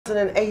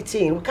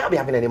2018, we can't be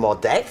having any more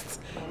deaths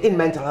in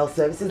mental health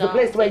services. No, the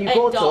place where you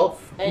go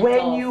to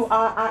when you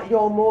are at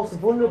your most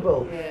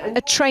vulnerable.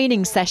 A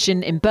training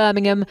session in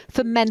Birmingham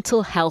for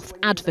mental health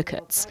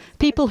advocates,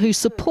 people who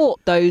support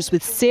those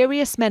with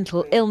serious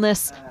mental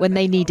illness when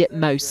they need it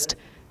most.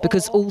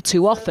 Because all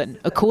too often,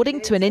 according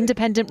to an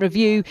independent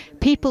review,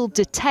 people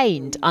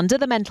detained under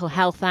the Mental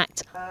Health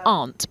Act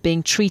aren't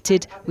being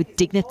treated with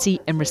dignity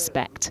and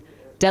respect.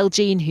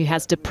 Deljean, who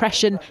has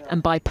depression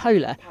and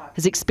bipolar,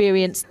 has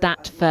experienced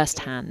that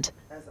firsthand.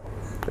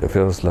 It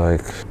feels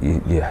like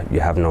you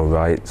have no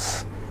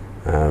rights.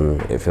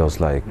 It feels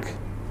like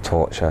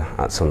torture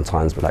at some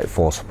times, like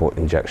forcible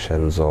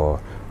injections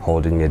or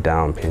holding you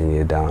down, pinning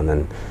you down,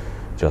 and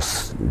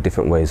just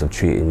different ways of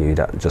treating you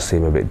that just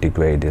seem a bit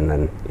degrading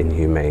and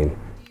inhumane.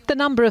 The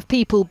number of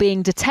people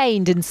being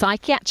detained in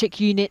psychiatric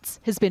units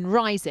has been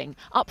rising,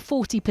 up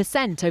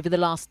 40% over the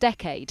last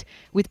decade,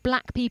 with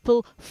black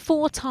people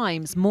 4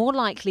 times more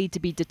likely to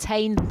be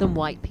detained than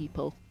white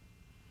people.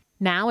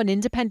 Now, an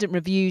independent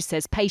review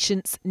says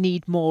patients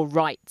need more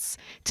rights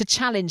to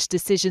challenge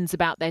decisions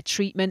about their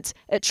treatment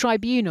at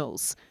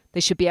tribunals.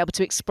 They should be able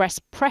to express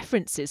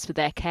preferences for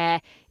their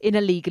care in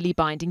a legally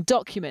binding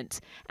document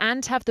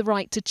and have the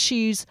right to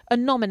choose a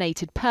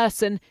nominated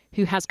person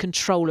who has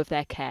control of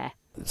their care.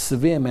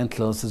 Severe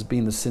mental illness has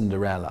been the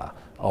Cinderella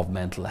of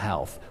mental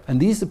health, and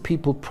these are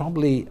people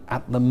probably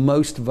at the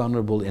most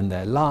vulnerable in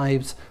their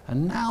lives,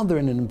 and now they're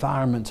in an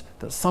environment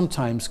that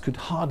sometimes could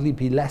hardly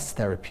be less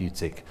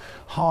therapeutic,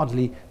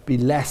 hardly be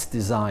less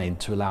designed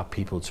to allow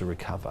people to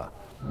recover.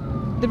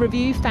 The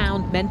review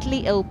found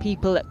mentally ill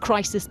people at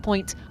crisis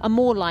point are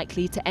more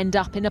likely to end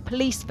up in a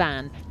police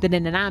van than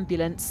in an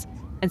ambulance,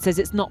 and says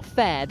it's not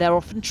fair they're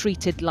often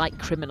treated like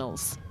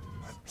criminals.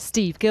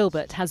 Steve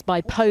Gilbert has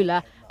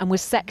bipolar and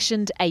was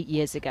sectioned 8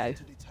 years ago.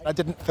 I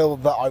didn't feel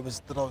that I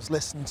was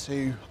listened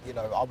to. You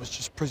know, I was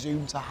just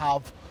presumed to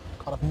have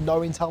kind of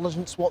no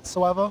intelligence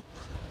whatsoever.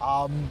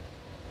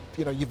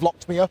 You know, you've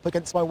locked me up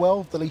against my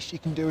will. The least you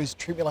can do is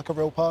treat me like a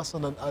real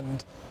person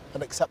and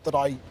accept that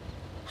I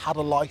had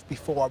a life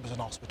before I was in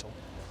hospital.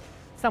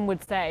 Some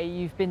would say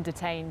you've been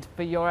detained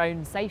for your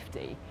own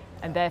safety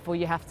and therefore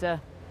you have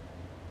to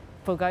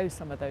forgo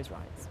some of those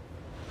rights.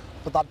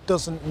 But that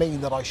doesn't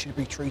mean that I should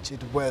be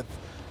treated with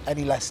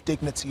any less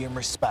dignity and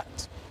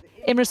respect.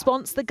 In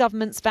response, the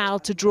government's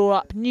vowed to draw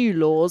up new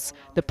laws.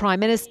 The Prime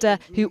Minister,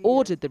 who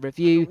ordered the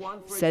review,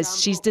 says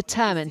she's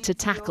determined to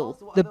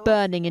tackle the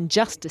burning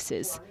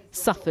injustices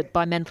suffered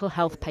by mental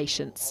health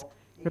patients.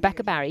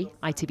 Rebecca Barry,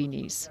 ITV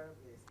News.